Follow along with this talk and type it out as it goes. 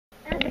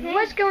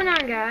what's going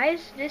on,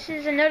 guys? This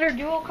is another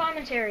dual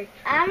commentary.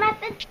 I'm at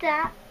the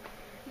top.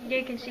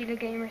 You can see the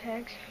gamer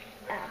tags.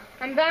 Oh.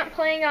 I'm not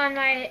playing on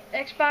my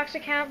Xbox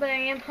account, but I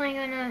am playing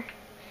on a...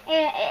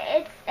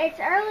 It's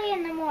early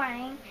in the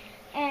morning,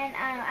 and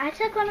I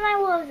took one of my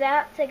wolves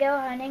out to go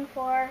hunting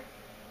for,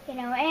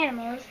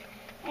 animals.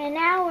 And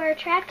now we're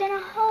trapped in a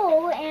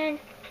hole, and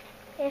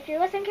if you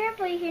listen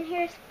carefully, you can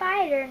hear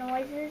spider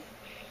noises.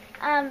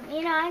 I'm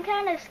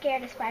kind of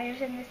scared of spiders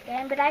in this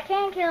game, but I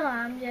can kill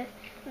them.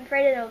 I'm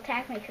afraid it'll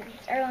attack me because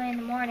it's early in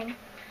the morning.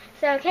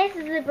 So Case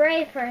is the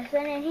brave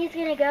person, and he's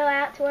going to go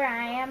out to where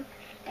I am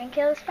and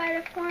kill the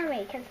spider for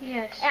me. Cause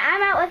yes.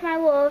 I'm out with my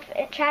wolf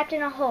trapped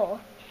in a hole.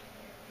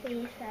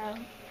 See, so...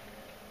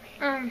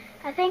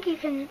 I think you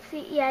can see,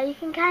 you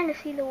can kind of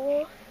see the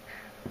wolf.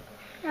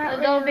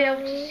 They'll be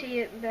able to see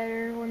it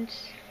better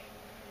once...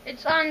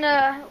 It's on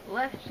the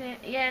left hand.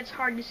 Yeah, it's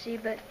hard to see,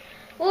 but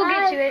we'll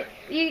get to it.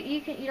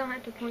 You don't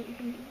have to point. You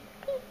can...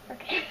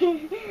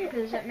 Okay.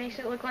 Because that makes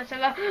it look less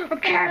like a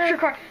capture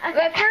card. Okay.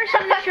 But first,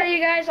 I'm gonna show you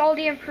guys all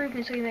the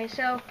improvements we made.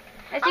 So,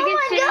 as you can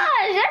see,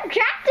 gosh, I'm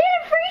trapped in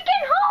a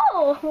freaking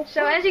hole.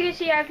 So as you can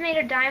see, I've made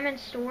a diamond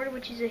sword,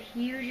 which is a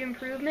huge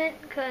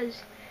improvement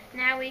because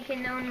now we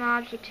can own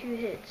mobs with 2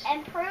 hits.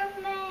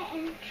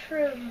 Improvement.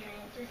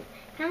 Just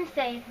come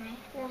save me.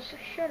 Well, so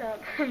shut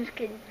up. I'm just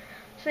kidding.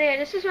 So yeah,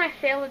 this is my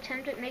failed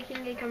attempt at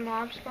making like a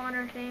mob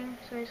spawner thing.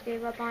 So I just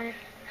gave up on it.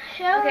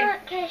 Show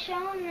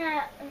them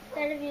that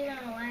instead of using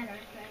a ladder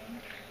thing.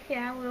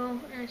 Yeah, I will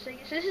in a second.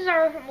 So this is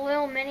our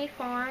little mini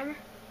farm.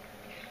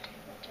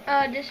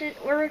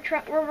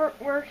 We're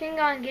working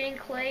on getting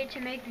clay to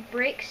make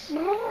bricks,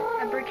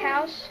 a brick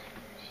house.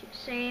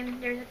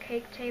 Same. There's a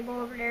cake table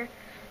over there.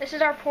 This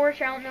is our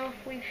porch. I don't know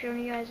if we've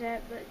shown you guys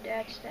that, but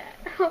that's that.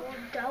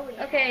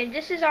 Okay,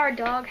 this is our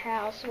dog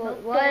house. Well,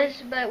 it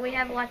was, but we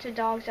have lots of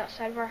dogs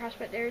outside of our house.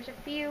 But there's a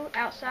few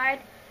outside,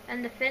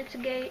 and the fence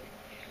gate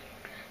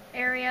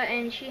area,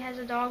 and she has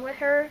a dog with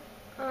her.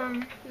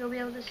 You'll be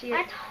able to see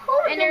it.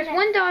 And there's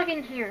one dog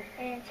in here.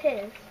 And it's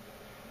his.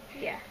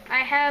 Yeah, I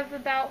have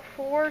about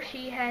 4.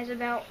 She has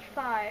about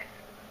 5.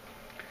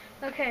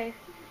 Okay,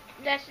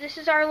 this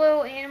is our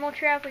little animal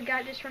trap. We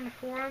got this from the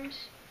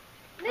forums.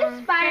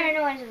 This spider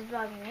noise is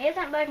bugging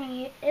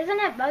me. Isn't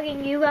it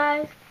bugging you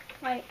guys?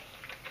 Like.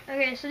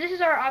 Okay, so this is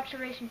our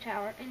observation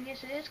tower, and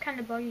yes, it is kind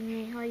of bugging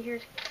me. All you hear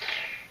is.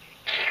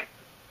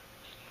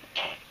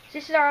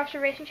 This is our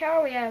observation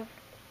tower. We have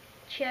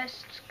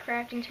chests,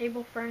 crafting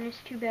table, furnace,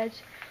 2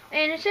 beds,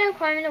 and instead of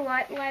climbing the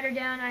ladder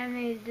down, I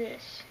made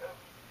this.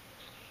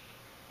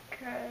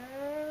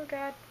 Oh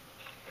God.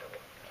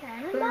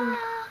 Boom.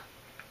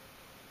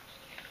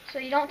 So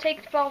you don't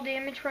take the fall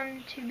damage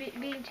from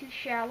being too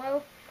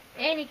shallow,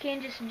 and you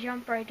can just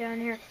jump right down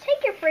here. Just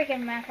take your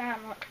freaking map out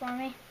and look for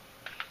me.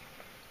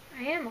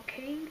 I am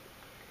okay,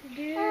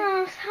 dude.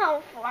 Oh,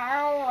 so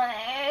far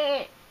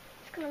away.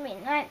 It's gonna be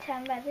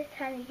nighttime by the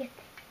time you get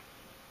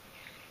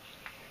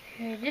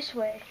there. Okay, this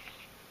way.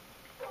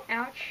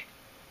 Ouch.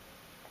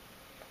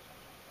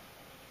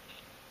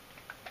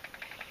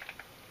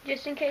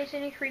 Just in case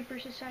any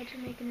creepers decide to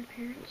make an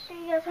appearance. There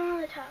you go, I'm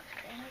on the top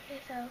screen. Okay,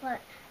 so look.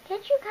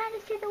 Can't you kind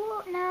of see the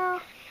wolf?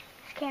 No.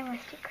 This camera's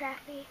too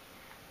crappy.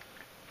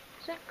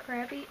 Is that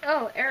crappy?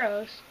 Oh,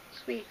 arrows.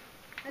 Sweet.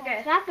 Okay. Well,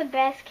 it's not the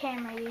best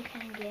camera you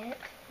can get.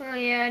 Oh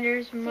yeah,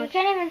 there's much. So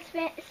you can't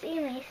even see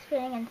me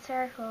spinning in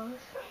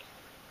circles.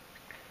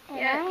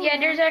 Yeah,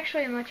 there's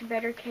actually much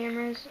better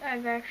cameras.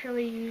 I've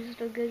actually used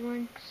a good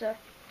one, so.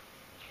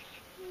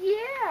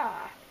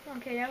 Yeah.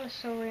 Okay, that was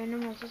so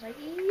random. I was just like,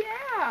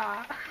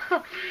 yeah.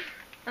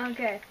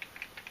 Okay.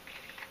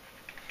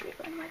 Let's see,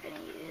 what am I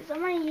gonna use?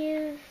 I'm gonna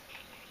use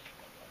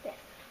this.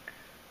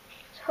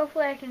 So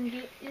hopefully I can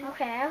get.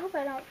 Okay, I hope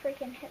I don't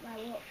freaking hit my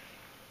wolf.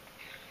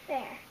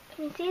 There.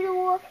 Can you see the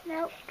wolf?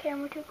 Nope.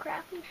 Camera too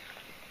crappy.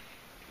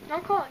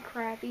 Don't call it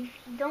crappy.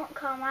 Don't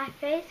call my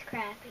face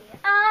crappy.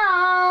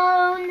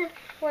 Oh.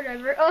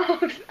 Whatever. Oh.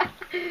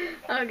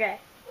 Okay.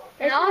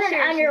 This is an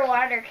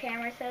underwater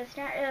camera, so it's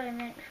not really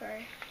meant for.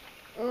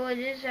 Well, it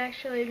is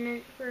actually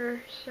meant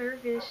for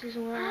service as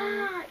well.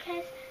 Ah,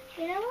 guys,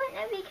 you know what?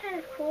 That'd be kind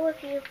of cool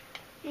if you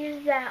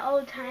use that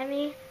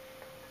old-timey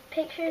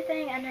picture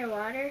thing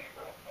underwater.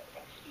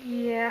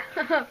 Yeah.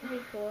 That'd be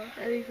cool.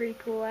 That'd be pretty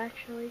cool,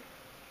 actually.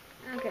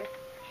 Okay.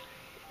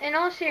 In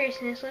all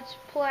seriousness, let's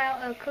pull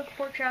out a cooked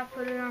pork chop,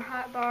 put it on a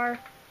hot bar,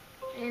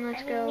 and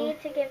let's go. You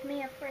need to give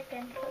me a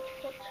freaking cooked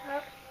pork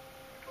chop.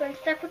 So I'm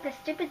stuck with a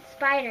stupid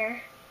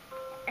spider.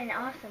 An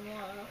awesome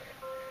wolf.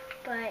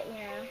 But,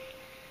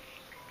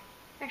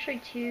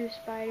 Actually 2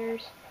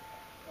 spiders.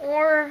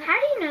 Or... How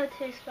do you know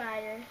 2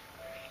 spiders?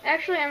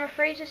 Actually, I'm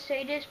afraid to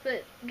say this,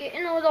 but get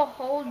in a little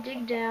hole,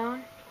 dig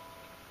down.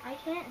 I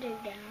can't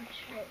dig down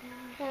straight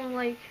now. Well,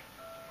 like...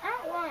 I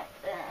don't want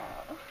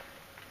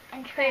to.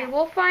 Okay,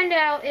 we'll find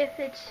out if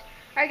it's...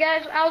 Alright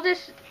guys, I'll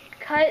just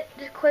cut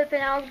the clip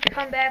and I'll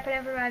come back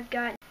whenever I've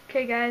got...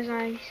 Okay guys,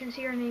 I can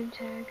see our name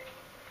tag.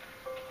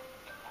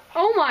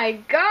 Oh my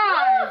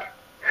god!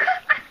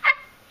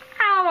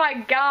 Oh my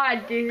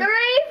god, dude. 3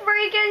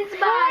 freaking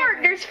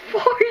spiders! There's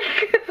 4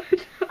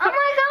 good. Oh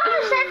my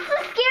gosh, that's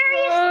the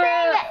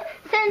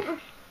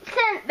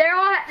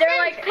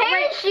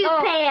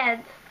parachute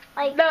pants.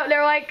 Like no,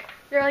 they're like,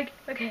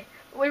 okay,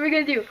 what are we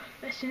gonna do?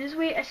 As soon as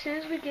we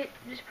get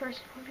this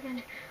person, what are we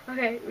gonna do?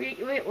 Okay,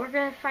 we're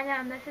gonna find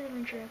out a method of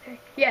entry. Okay.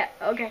 Yeah.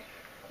 Okay.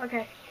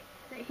 Okay.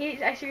 He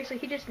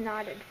just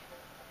nodded.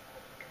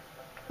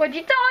 What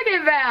you talking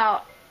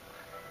about?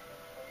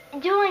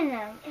 join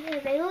them.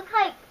 Ew, they look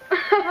like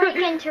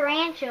freaking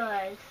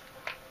tarantulas.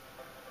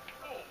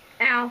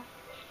 Ow.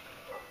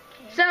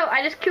 So,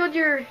 I just killed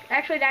your...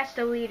 Actually, that's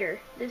the leader.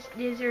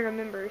 These are the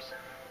members.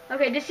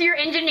 Okay, this is your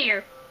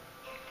engineer.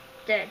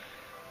 Dead.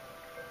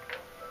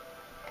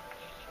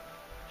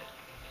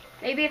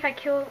 Maybe if I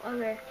kill...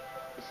 Okay.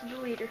 This is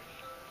the leader.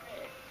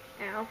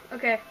 Ow.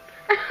 Okay.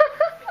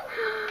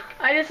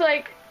 I just,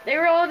 like... They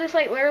were all just,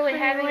 like, literally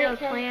having a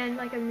plan,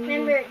 like a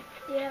meeting. Remember,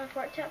 do you have a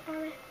fork chop for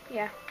me?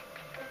 Yeah.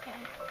 Okay.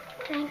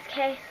 Thanks,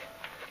 Case.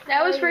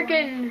 That was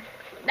freaking...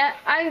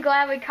 I'm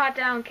glad we caught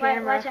that on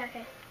camera. Watch out,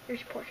 Case. There's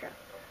your pork chop.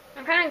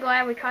 I'm kind of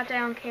glad we caught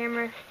that on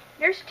camera.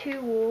 There's 2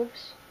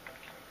 wolves.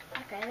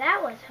 Okay, that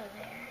was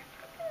hilarious.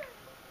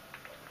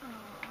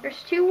 Aww.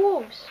 There's 2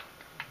 wolves.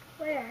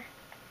 Where?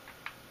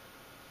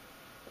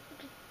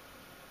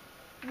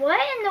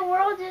 What in the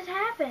world just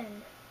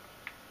happened?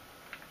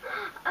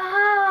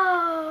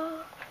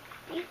 Oh.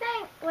 Do you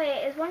think...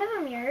 Wait, is one of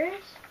them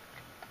yours?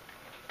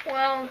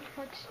 Well,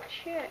 let's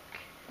check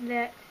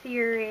that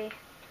theory.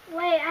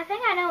 Wait, I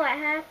think I know what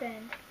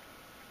happened.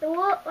 The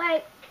wolf,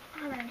 like...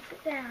 Hold on,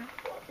 sit down.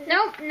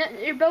 Nope, no,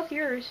 they're both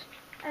yours.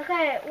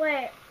 Okay,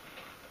 wait.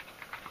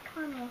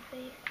 Come on,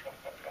 Wolfie.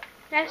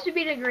 It has to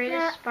be the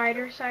greatest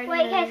spider sighting.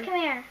 Wait, Case, ever. come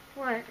here.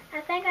 What?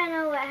 I think I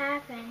know what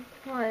happened.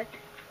 What?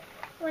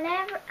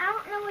 Whenever, I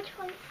don't know which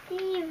one's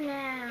Steve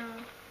now.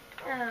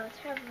 Oh, it's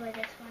probably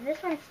this one.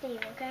 This one's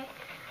Steve, okay?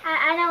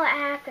 I know what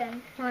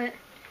happened. What?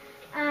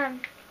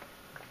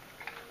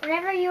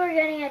 Whenever you were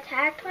getting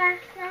attacked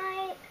last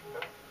night,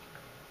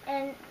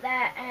 and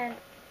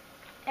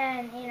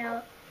you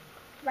know,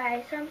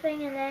 by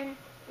something, and then,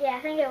 yeah,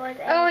 I think it was.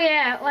 Oh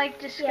yeah, like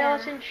the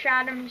skeleton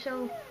shot him.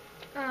 So,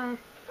 in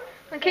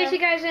case you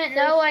guys didn't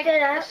know, like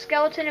a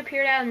skeleton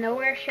appeared out of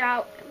nowhere,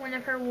 shot one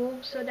of her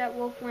wolves, so that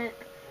wolf went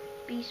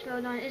beast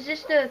mode on. Is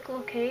this the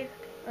little cave?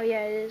 Oh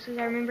yeah, it is, because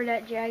I remember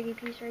that jaggy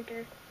piece right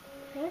there.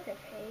 I think it's a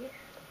cave.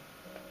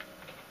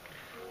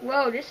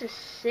 Whoa, this is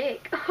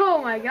sick.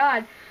 Oh my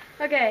god.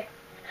 Okay.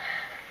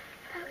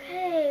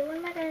 Okay, what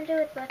am I gonna do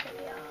with both of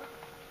y'all?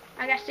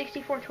 I got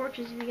 64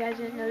 torches, if you guys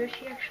didn't notice.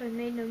 She actually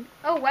made them.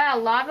 Oh wow,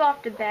 lava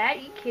off the bat? Are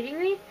you kidding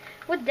me?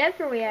 What depth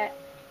are we at?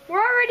 We're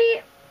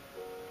already...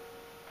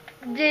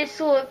 This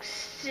looks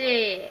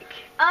sick.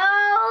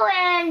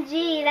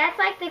 OMG, that's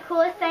like the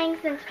coolest thing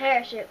since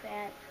parachute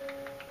pants.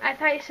 I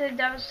thought you said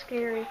that was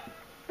scary.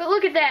 But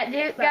look at that,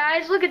 dude.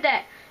 Guys, look at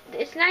that.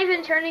 It's not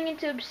even turning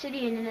into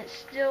obsidian and it's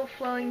still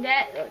flowing.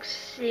 That looks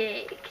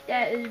sick.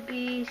 That is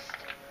beast.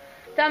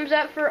 Thumbs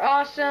up for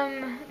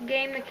awesome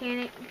game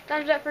mechanic.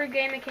 Thumbs up for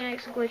game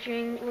mechanics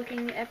glitching.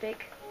 Looking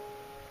epic.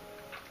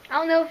 I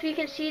don't know if you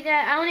can see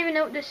that. I don't even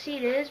know what this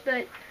seed is,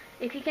 but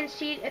if you can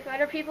see, if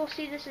other people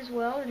see this as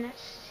well, then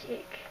that's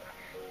sick.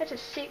 That's a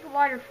sick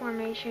water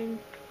formation.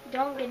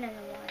 Don't get in the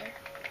water.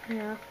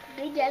 Yeah.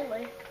 Be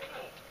deadly.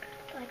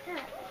 Like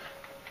that.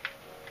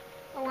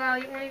 Oh wow,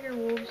 one of your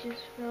wolves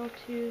just fell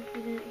too.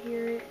 You didn't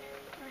hear it.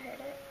 I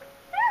heard it.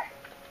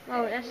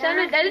 Oh,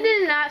 that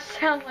did not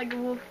sound like a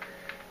wolf.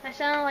 That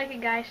sounded like a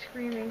guy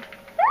screaming.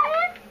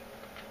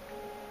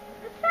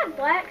 What's that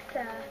black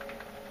stuff?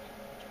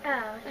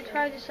 Oh, that's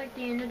probably just like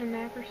the end of the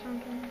map or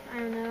something. I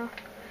don't know.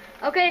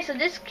 Okay, so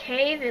this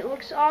cave, it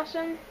looks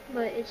awesome,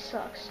 but it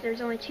sucks.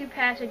 There's only 2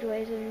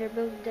 passageways and they're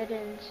both dead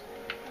ends.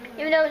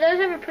 Even though those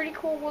have a pretty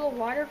cool little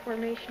water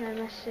formation, I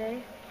must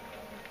say.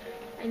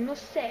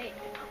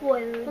 Whoa,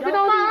 look don't at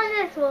all fall in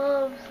this,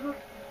 wolves.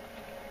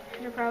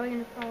 They're probably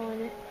gonna fall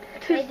in it.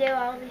 If they do,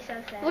 I'll be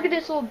so sad. Look at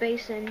this little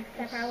basin.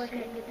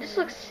 This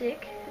looks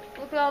sick.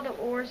 Look at all the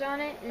ores on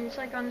it, and it's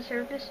like on the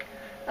surface.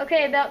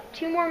 Okay, about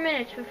 2 more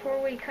minutes before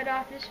we cut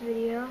off this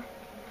video.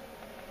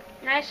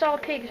 And I saw a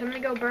pig, so I'm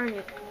gonna go burn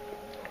it.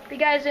 If you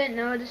guys didn't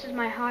know, this is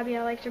my hobby.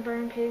 I like to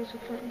burn pigs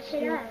with flint and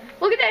steel. Yeah.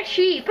 Look at that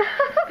sheep!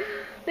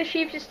 The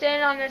sheep just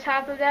standing on the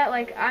top of that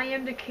like, I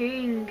am the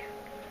king.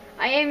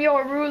 I am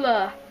your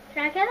ruler.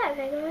 Can I get that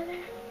pig over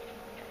there?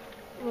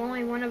 Well,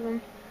 only one of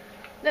them.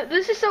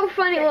 This is so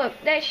funny. Look,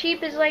 that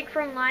sheep is like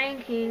from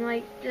Lion King,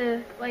 like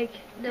the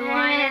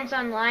lions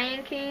on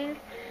Lion King.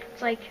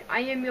 It's like, I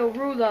am your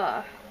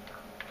ruler.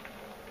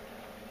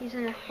 He's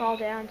gonna fall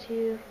down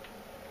too.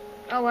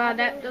 Oh wow,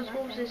 those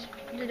wolves just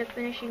did a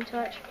finishing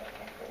touch.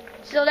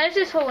 So that's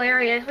just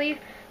hilarious. We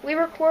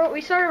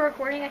started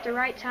recording at the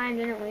right time,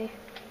 didn't we?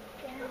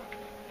 Yeah.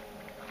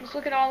 Just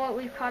look at all what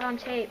we've caught on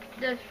tape.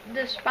 The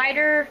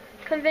spider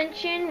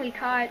convention, we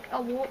caught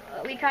a wolf.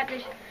 We caught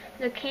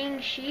the king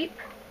sheep.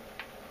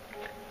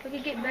 We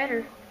could get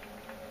better.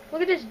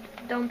 Look at this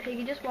dumb pig.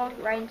 He just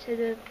walked right into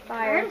the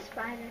fire. I heard a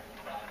spider.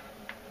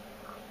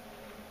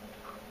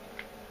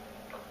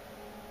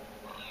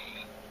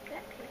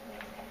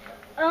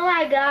 Oh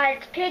my god,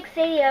 it's Pig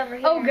City over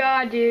here. Oh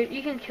god, dude.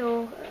 You can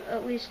kill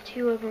at least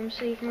 2 of them,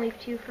 so you can leave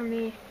 2 for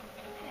me. Okay.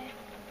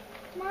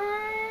 Come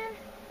on.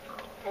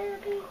 Little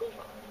piggy.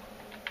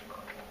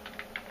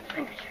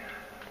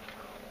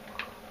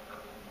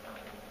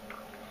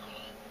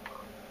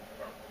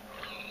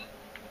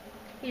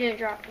 You didn't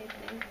drop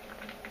anything.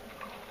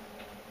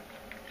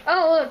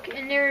 Oh, look,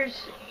 and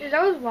is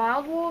those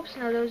wild wolves?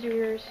 No, those are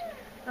yours.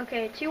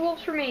 Okay, 2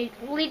 wolves for me.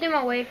 Lead them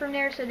away from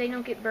there so they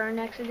don't get burned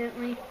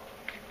accidentally.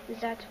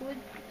 Because that would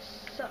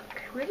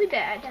suck really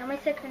bad. Yeah, let me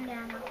sit them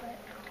down real quick.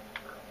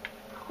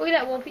 Look at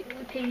that wolf pig,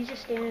 he's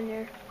just standing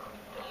there.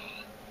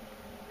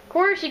 Of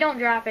course you don't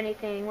drop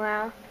anything,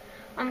 wow.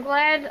 I'm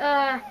glad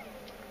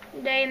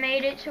they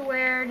made it to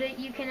where that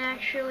you can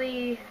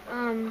actually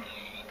oh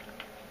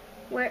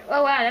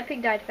wow, that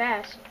pig died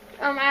fast.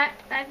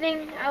 I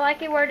think I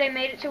like it where they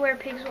made it to where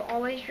pigs will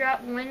always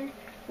drop 1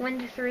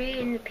 to 3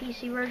 in the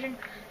PC version.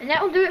 And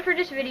that will do it for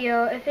this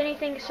video. If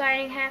anything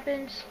exciting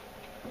happens,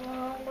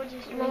 Well, we'll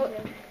just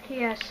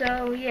yeah,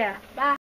 so yeah. Bye.